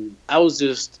 So I was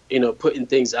just putting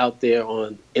things out there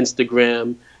on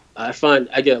Instagram. I find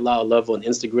I get a lot of love on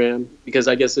Instagram because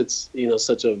I guess it's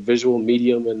such a visual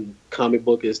medium, and comic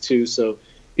book is too. So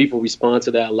people respond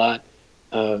to that a lot.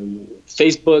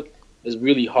 Facebook is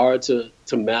really hard to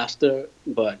master,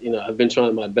 but I've been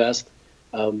trying my best.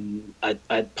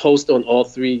 I post on all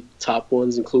three top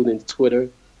ones, including Twitter.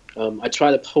 I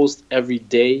try to post every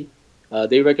day.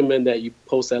 They recommend that you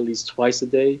post at least twice a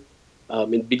day.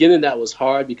 In the beginning, that was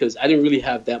hard because I didn't really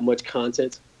have that much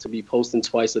content to be posting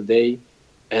twice a day,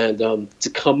 and to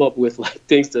come up with like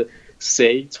things to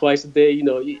say twice a day.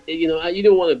 You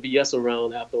didn't want to BS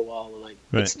around after a while and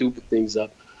make stupid things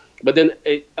up. But then,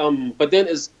 you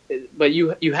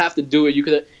have to do it. You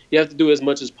have to do it as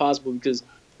much as possible because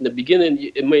in the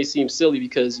beginning it may seem silly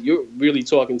because you're really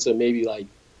talking to maybe like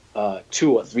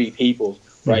 2 or 3 people,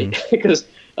 right? Mm-hmm. Because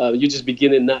you're just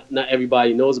beginning. Not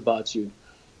everybody knows about you,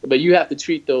 but you have to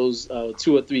treat those 2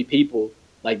 or 3 people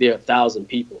like they're 1,000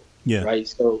 people, right?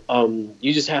 So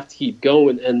you just have to keep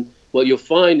going, and what you'll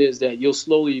find is that you'll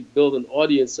slowly build an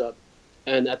audience up,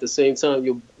 and at the same time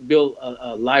you'll build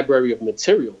a library of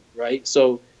material, right?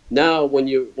 So now when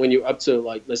you're up to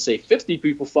like let's say 50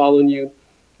 people following you,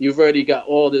 you've already got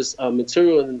all this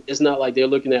material, and it's not like they're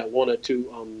looking at 1 or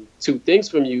 2 things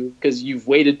from you because you've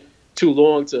waited too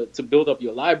long to build up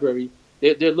your library.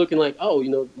 They're looking like,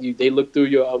 they look through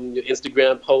your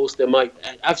Instagram post.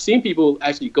 I've seen people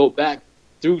actually go back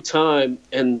through time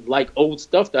and like old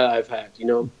stuff that I've had.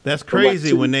 That's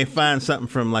crazy when they find something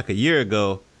from like a year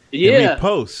ago. Yeah, and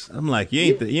repost. I'm like, you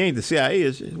ain't the CIA.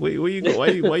 Where you go? Why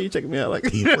you checking me out like?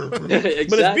 Exactly,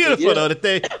 but it's beautiful though that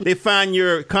they find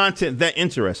your content that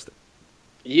interesting.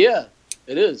 Yeah,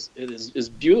 it is. It's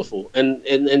beautiful,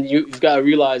 and you've got to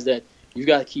realize that you've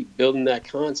got to keep building that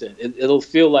content. It'll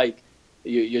feel like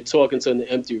you're talking to an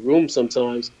empty room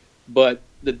sometimes, but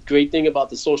the great thing about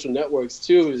the social networks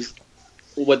too is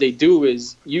what they do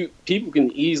is people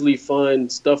can easily find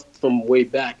stuff from way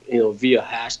back, via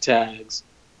hashtags.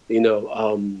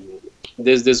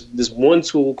 There's this one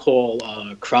tool called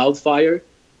Crowdfire.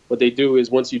 What they do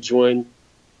is once you join,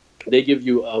 they give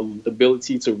you the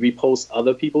ability to repost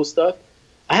other people's stuff.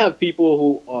 I have people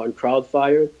who are on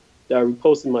Crowdfire that are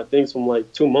reposting my things from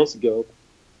like 2 months ago,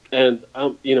 and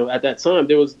at that time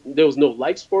there was no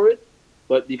likes for it,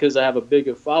 but because I have a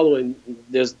bigger following,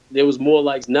 there was more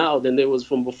likes now than there was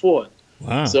from before.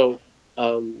 Wow. So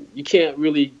you can't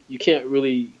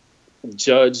really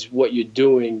judge what you're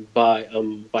doing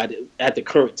at the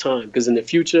current time, because in the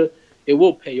future it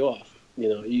will pay off.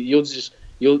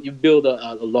 You'll build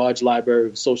a large library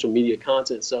of social media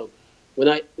content. So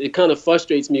it kind of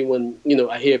frustrates me when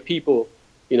I hear people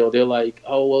they're like,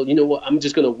 oh well, you know what, I'm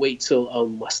just gonna wait till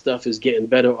my stuff is getting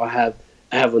better or I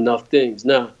have enough things.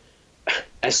 Now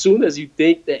as soon as you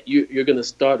think that you're gonna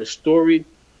start a story,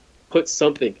 put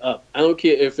something up. I don't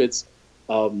care if it's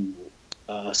a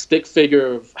stick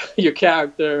figure of your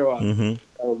character, or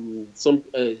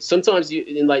sometimes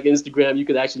in like Instagram you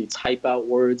could actually type out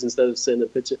words instead of sending a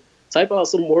picture. Type out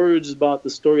some words about the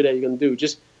story that you're gonna do.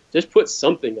 Just put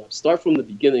something up. Start from the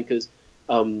beginning, because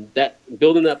that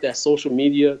building up that social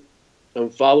media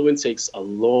following takes a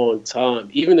long time.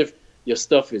 Even if your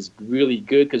stuff is really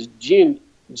good, because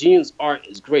Gene's art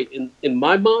is great. In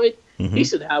my mind, we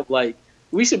should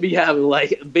be having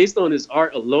like, based on his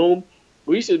art alone,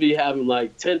 we should be having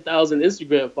like 10,000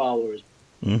 Instagram followers.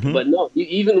 But no,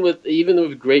 even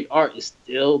with great art, it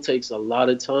still takes a lot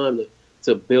of time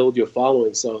to build your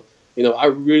following. So, I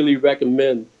really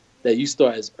recommend that you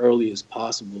start as early as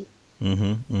possible.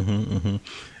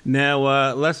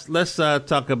 Now, let's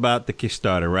talk about the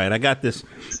Kickstarter, right? I got this.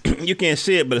 You can't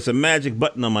see it, but it's a magic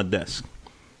button on my desk.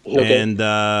 Okay.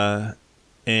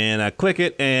 And I click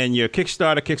it, and your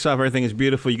Kickstarter kicks off. Everything is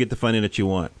beautiful. You get the funding that you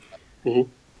want.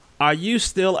 Are you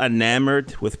still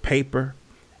enamored with paper?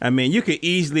 I mean, you could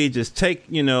easily just take,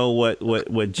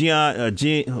 what Gian.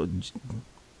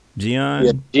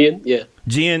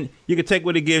 You could take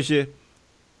what it gives you,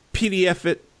 PDF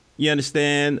it. You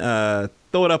understand?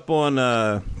 Throw it up on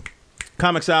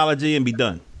Comixology and be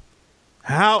done.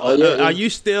 Are you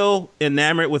still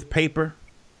enamored with paper?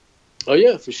 Oh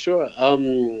yeah, for sure.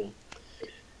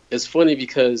 It's funny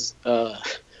because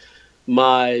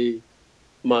my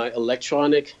my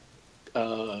electronic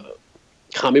uh,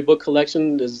 comic book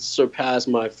collection has surpassed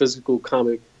my physical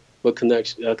comic book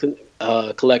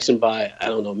collection by, I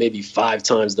don't know, maybe 5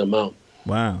 times the amount.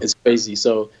 Wow. It's crazy.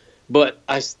 So, but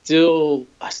I still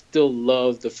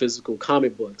love the physical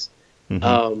comic books.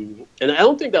 And I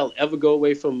don't think that'll ever go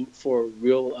away for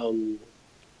real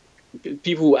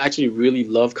people who actually really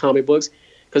love comic books,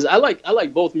 because I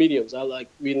like both mediums. I like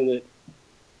reading it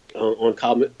on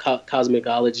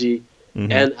cosmicology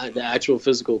and the actual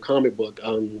physical comic book.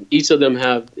 Each of them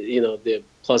have their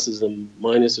pluses and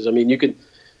minuses. I mean, you can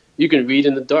read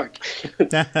in the dark,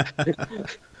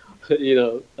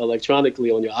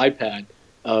 electronically on your iPad.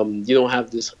 You don't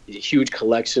have this huge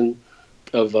collection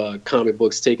of comic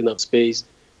books taking up space.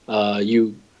 I've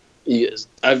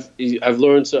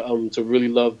learned to really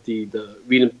love the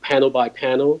reading panel by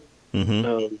panel.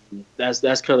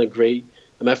 That's kind of great.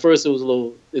 At first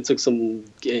it took some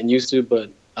getting used to, but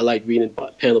I like reading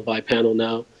panel by panel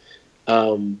now.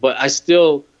 But I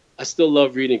still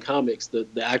love reading comics, the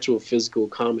actual physical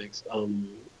comics.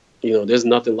 There's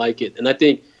nothing like it. And I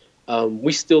think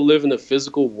we still live in a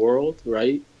physical world,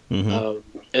 right?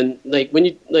 And like when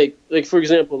you like for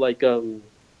example,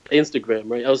 Instagram,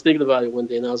 right? I was thinking about it one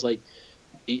day and I was like,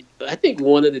 I think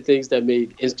one of the things that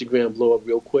made Instagram blow up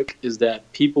real quick is that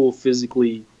people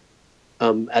physically,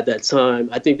 at that time,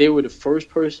 I think they were the first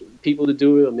people to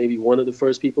do it, or maybe one of the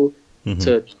first people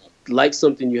to like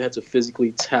something. You had to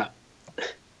physically tap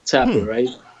it, right?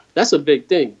 That's a big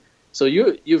thing. So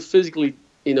you're physically,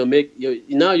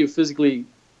 you're physically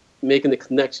making a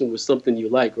connection with something you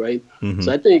like, right?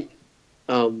 So I think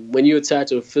when you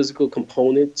attach a physical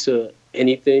component to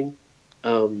anything,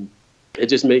 it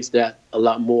just makes that a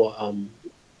lot more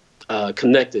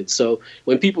connected. So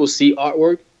when people see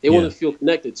artwork, they want to feel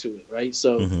connected to it, right?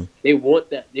 So they want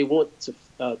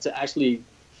to actually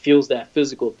feel that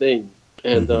physical thing.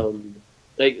 And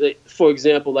like for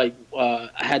example, I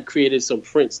had created some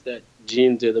prints that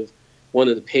Gene did of one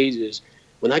of the pages.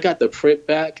 When I got the print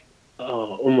back,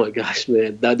 oh my gosh,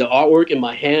 man, the artwork in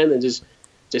my hand and just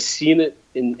seeing it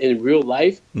in real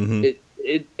life,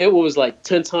 it was like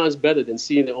 10 times better than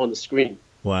seeing it on the screen.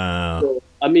 Wow. So,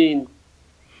 I mean,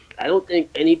 I don't think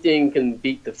anything can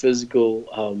beat the physical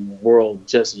world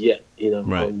just yet.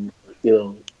 Right.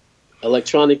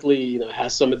 Electronically, it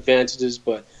has some advantages,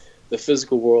 but the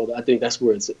physical world, I think that's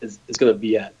where it's going to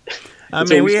be at. I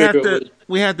mean, we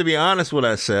have to be honest with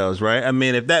ourselves, right? I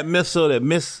mean, if that missile that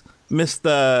missed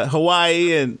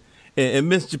Hawaii and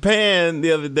missed Japan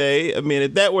the other day, I mean,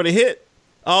 if that were to hit,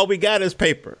 all we got is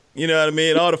paper. You know what I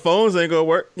mean? All the phones ain't gonna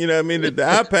work. You know what I mean? The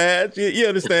iPads, you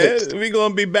understand? We're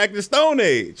gonna be back to Stone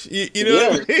Age. You know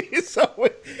what I mean? So,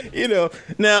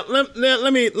 now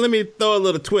let me throw a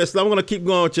little twist. I'm gonna keep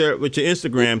going with your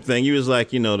Instagram thing. You was like,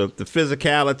 the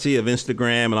physicality of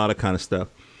Instagram and all that kind of stuff.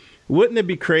 Wouldn't it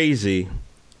be crazy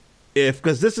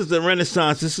because this is the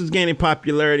Renaissance, this is gaining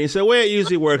popularity. And so the way it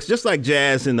usually works, just like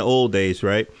jazz in the old days,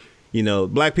 right?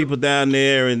 Black people down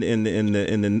there in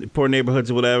the poor neighborhoods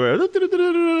or whatever,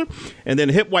 and then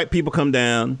hip white people come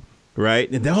down, right?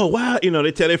 And oh wow,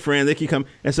 they tell their friends they can come,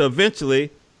 and so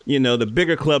eventually, the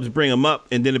bigger clubs bring them up,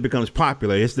 and then it becomes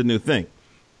popular. It's the new thing,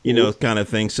 kind of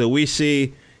thing. So we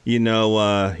see,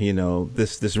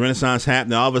 this Renaissance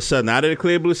happening. All of a sudden, out of the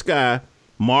clear blue sky,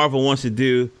 Marvel wants to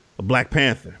do a Black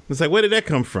Panther. It's like, where did that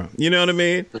come from? You know what I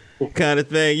mean? Kind of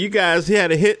thing. You guys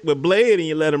had a hit with Blade and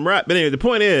you let him rot. But anyway, the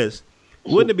point is,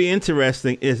 wouldn't it be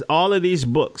interesting is all of these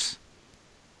books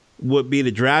would be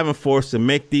the driving force to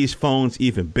make these phones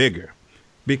even bigger,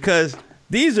 because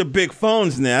these are big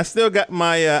phones now. I still got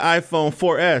my iPhone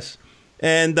 4S,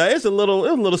 and it's a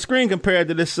little screen compared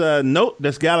to this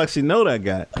this Galaxy Note I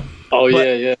got. Oh,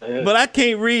 yeah. But I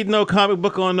can't read no comic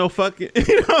book on no fucking,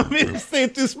 what I mean? This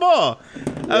thing's too small.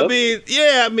 Yep.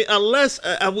 I mean, unless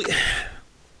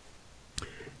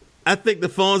I think the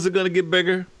phones are going to get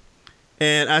bigger,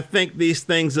 and I think these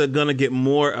things are going to get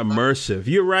more immersive.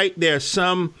 You're right. There's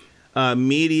some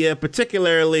media,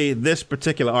 particularly this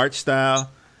particular art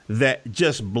style, that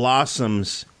just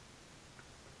blossoms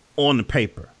on the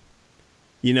paper.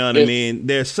 You know what I mean?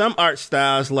 There's some art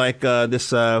styles like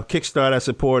this Kickstarter I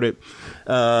supported.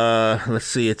 Let's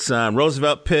see, it's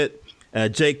Roosevelt Pitt,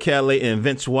 Jay Kelly, and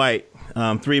Vince White.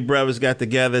 3 brothers got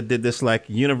together, did this like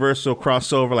universal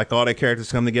crossover, like all their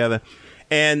characters come together.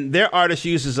 And their artist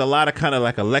uses a lot of kind of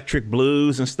like electric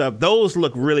blues and stuff. Those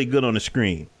look really good on the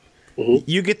screen.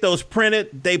 You get those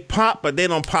printed, they pop, but they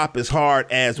don't pop as hard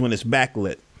as when it's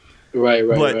backlit.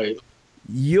 Right.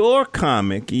 Your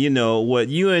comic, what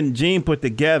you and Gene put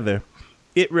together,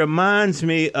 it reminds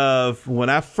me of when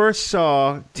I first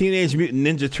saw Teenage Mutant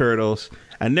Ninja Turtles.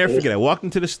 I never forget. I walked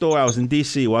into the store. I was in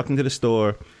D.C. Walked into the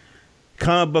store,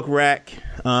 comic book rack,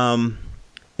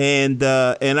 and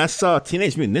I saw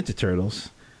Teenage Mutant Ninja Turtles.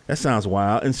 That sounds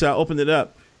wild. And so I opened it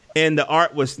up, and the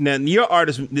art was, now your art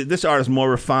is, this art is more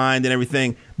refined and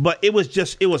everything, but it was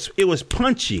just, it was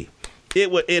punchy.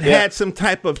 It had some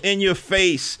type of in your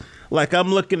face. Like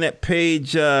I'm looking at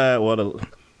page, almost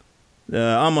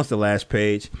the last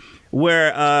page,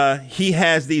 where he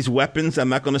has these weapons. I'm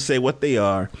not going to say what they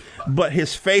are, but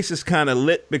his face is kind of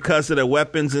lit because of the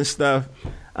weapons and stuff.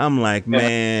 I'm like,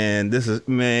 man, this is,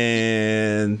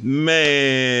 man.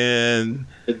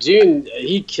 Gene,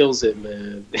 he kills it,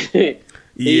 man.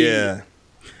 Yeah.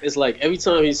 It's like every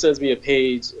time he sends me a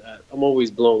page, I'm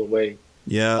always blown away.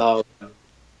 Yeah.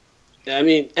 I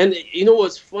mean, and you know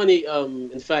what's funny?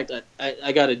 In fact,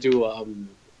 I got to do.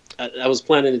 I was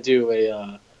planning to do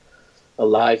a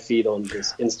live feed on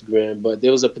this Instagram, but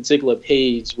there was a particular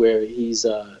page where he's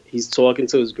talking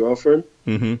to his girlfriend.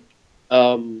 Mm-hmm.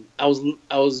 I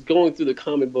was going through the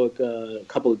comic book a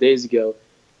couple of days ago,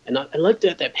 and I looked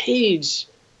at that page,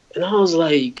 and I was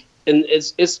like, and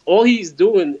it's all he's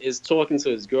doing is talking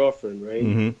to his girlfriend, right?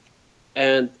 Mm-hmm.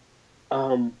 And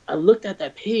I looked at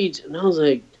that page, and I was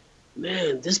like,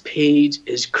 man, this page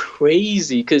is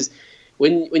crazy, because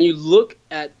when you look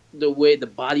at the way the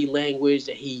body language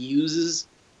that he uses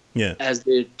as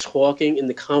they're talking in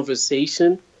the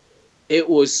conversation, it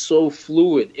was so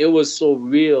fluid, it was so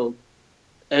real,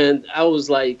 and I was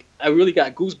like, I really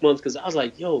got goosebumps, because I was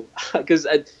like, yo, because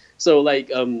I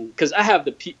have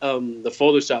the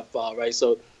Photoshop file, right?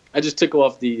 So I just took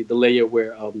off the layer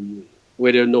where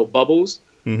there are no bubbles,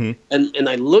 mm-hmm. and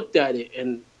I looked at it,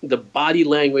 and the body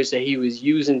language that he was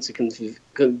using to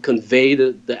convey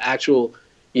the actual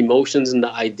emotions and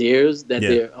the ideas that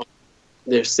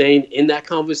they're saying in that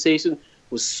conversation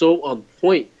was so on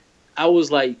point. I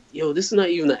was like, yo, this is not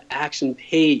even an action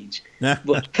page,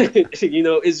 but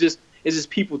it's just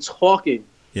people talking.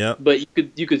 Yeah. But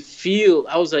you could feel.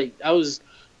 I was like, I'm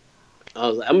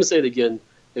gonna say it again.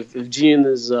 If Gene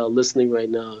is listening right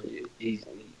now,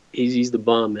 he's the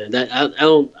bomb, man.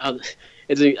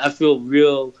 I feel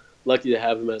real lucky to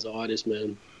have him as an artist,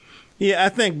 man. Yeah, I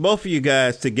think both of you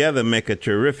guys together make a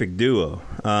terrific duo.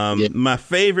 My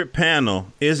favorite panel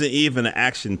isn't even an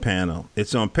action panel.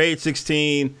 It's on page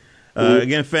 16.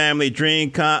 Again, family,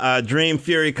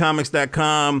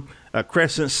 DreamFuryComics.com,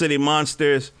 Crescent City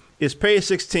Monsters. It's page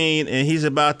 16, and he's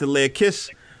about to lay a kiss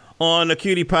on a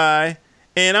cutie pie.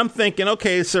 And I'm thinking,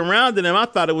 okay, surrounding him, I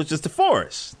thought it was just a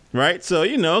forest. Right, so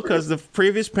because the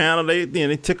previous panel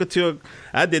they took her to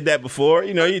I did that before.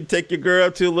 You take your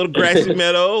girl to a little grassy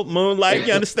meadow, moonlight.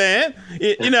 You understand?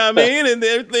 You know what I mean? And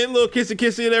everything, a little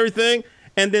kissy and everything.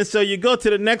 And then so you go to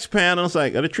the next panel. It's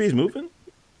like, are the trees moving?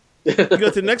 You go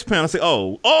to the next panel. And say,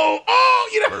 oh.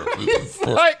 It's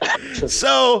like,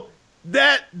 so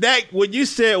that when you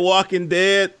said Walking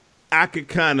Dead, I could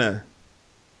kind of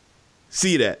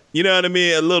see that, you know what I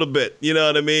mean? A little bit, you know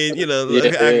what I mean? I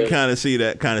can kind of see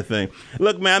that kind of thing.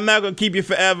 Look, man, I'm not going to keep you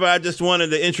forever. I just wanted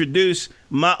to introduce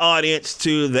my audience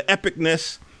to the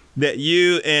epicness that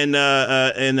you and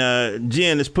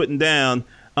Jen is putting down.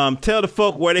 Tell the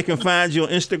folk where they can find you on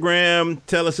Instagram.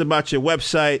 Tell us about your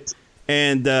website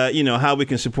and, how we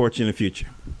can support you in the future.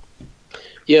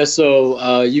 Yeah,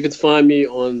 so you can find me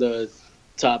on the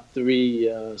top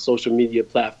 3 social media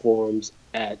platforms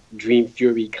at Dream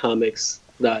Fury Comics.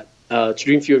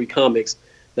 Dream Fury Comics.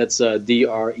 That's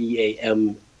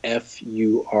DreamFury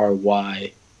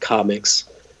Comics.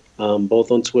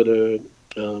 Both on Twitter,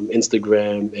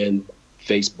 Instagram, and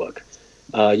Facebook.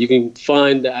 You can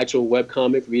find the actual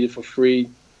webcomic, read it for free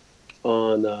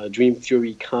on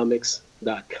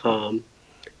DreamFuryComics.com.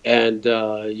 And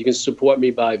you can support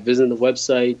me by visiting the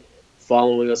website,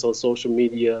 following us on social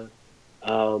media,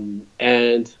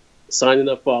 and signing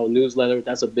up for our newsletter.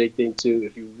 That's a big thing too.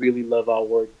 If you really love our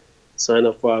work, sign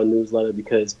up for our newsletter,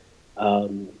 because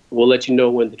we'll let you know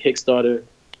when the Kickstarter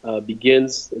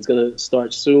begins. It's going to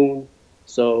start soon.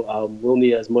 So we'll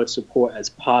need as much support as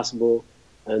possible.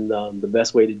 And the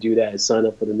best way to do that is sign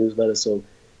up for the newsletter, so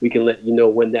we can let you know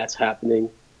when that's happening.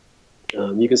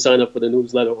 You can sign up for the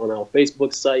newsletter on our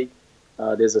Facebook site.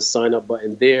 There's a sign up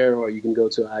button there, or you can go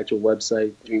to our actual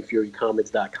website,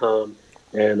 DreamFuryComics.com.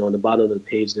 And on the bottom of the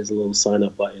page, there's a little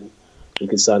sign-up button. You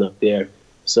can sign up there.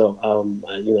 So,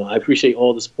 I appreciate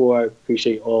all the support.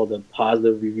 Appreciate all the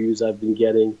positive reviews I've been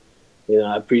getting.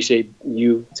 I appreciate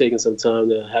you taking some time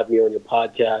to have me on your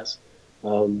podcast.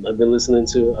 I've been listening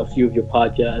to a few of your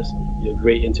podcasts. You're a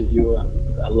great interviewer.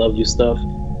 I love your stuff.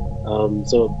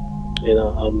 So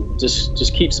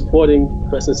just keep supporting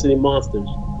Crescent City Monsters.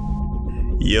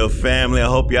 Yo, family, I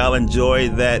hope y'all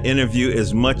enjoyed that interview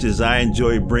as much as I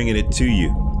enjoyed bringing it to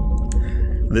you.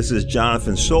 This is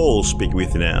Jonathan Soul speaking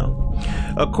with you now.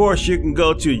 Of course, you can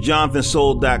go to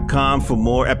jonathansoul.com for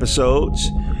more episodes.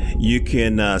 You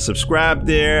can subscribe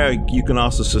there. You can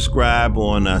also subscribe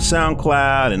on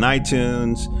SoundCloud and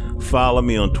iTunes. Follow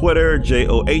me on Twitter,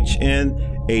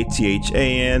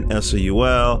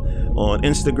 JohnAthanSoul, on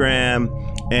Instagram.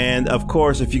 And of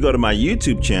course, if you go to my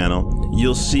YouTube channel,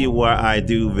 you'll see where I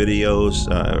do videos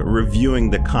reviewing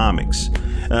the comics.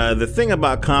 The thing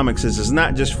about comics is it's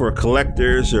not just for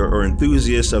collectors or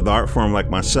enthusiasts of the art form like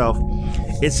myself.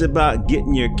 It's about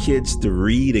getting your kids to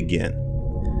read again.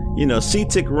 You know,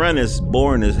 C-Tick Run is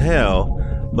boring as hell,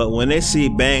 but when they see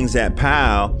Bang Zap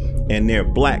Pow and they're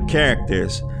black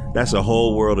characters, that's a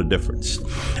whole world of difference.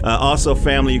 Also,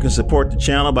 family, you can support the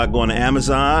channel by going to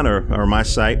Amazon or my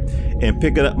site and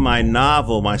picking up my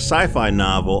novel, my sci-fi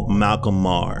novel, Malcolm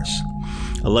Mars.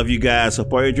 I love you guys.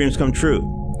 Hope all your dreams come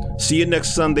true. See you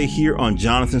next Sunday here on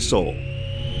Jonathan Soul.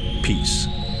 Peace.